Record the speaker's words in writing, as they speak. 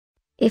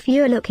If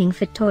you're looking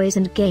for toys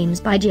and games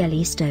by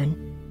Jellystone,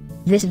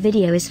 this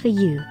video is for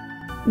you.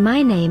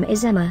 My name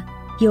is Emma,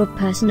 your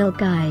personal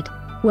guide.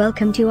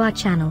 Welcome to our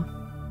channel.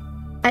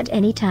 At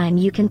any time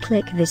you can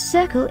click this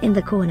circle in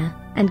the corner,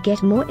 and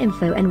get more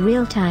info and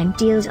real-time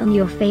deals on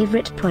your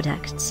favorite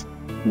products.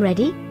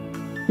 Ready?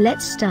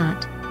 Let's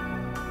start.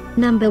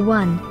 Number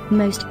 1,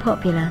 Most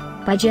Popular,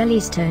 by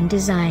Jellystone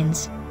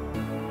Designs.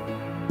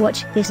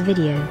 Watch this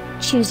video,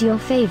 choose your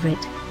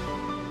favorite.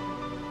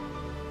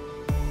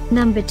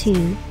 Number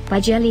 2,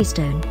 by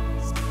Jellystone.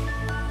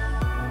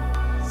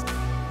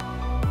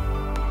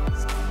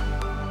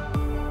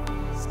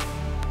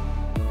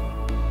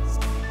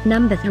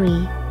 Number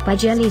 3, by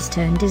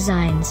Jellystone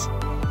Designs.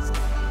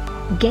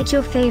 Get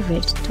your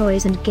favorite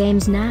toys and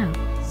games now.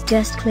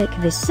 Just click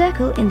this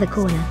circle in the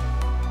corner.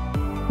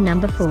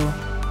 Number 4.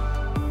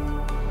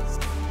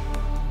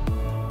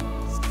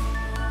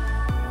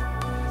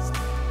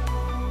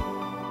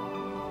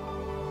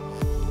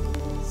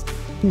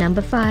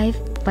 Number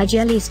 5, by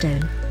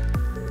Jellystone.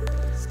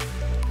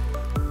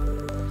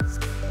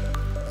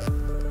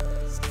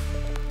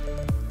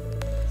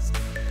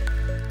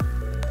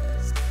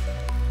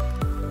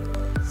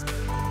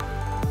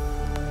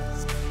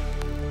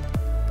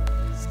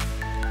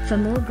 For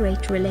more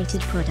great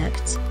related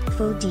products,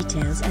 full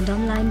details and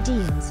online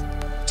deals,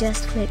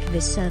 just click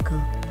this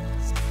circle.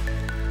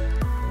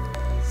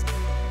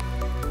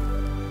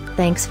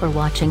 Thanks for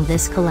watching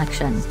this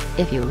collection.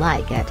 If you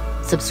like it,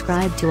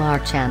 subscribe to our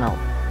channel.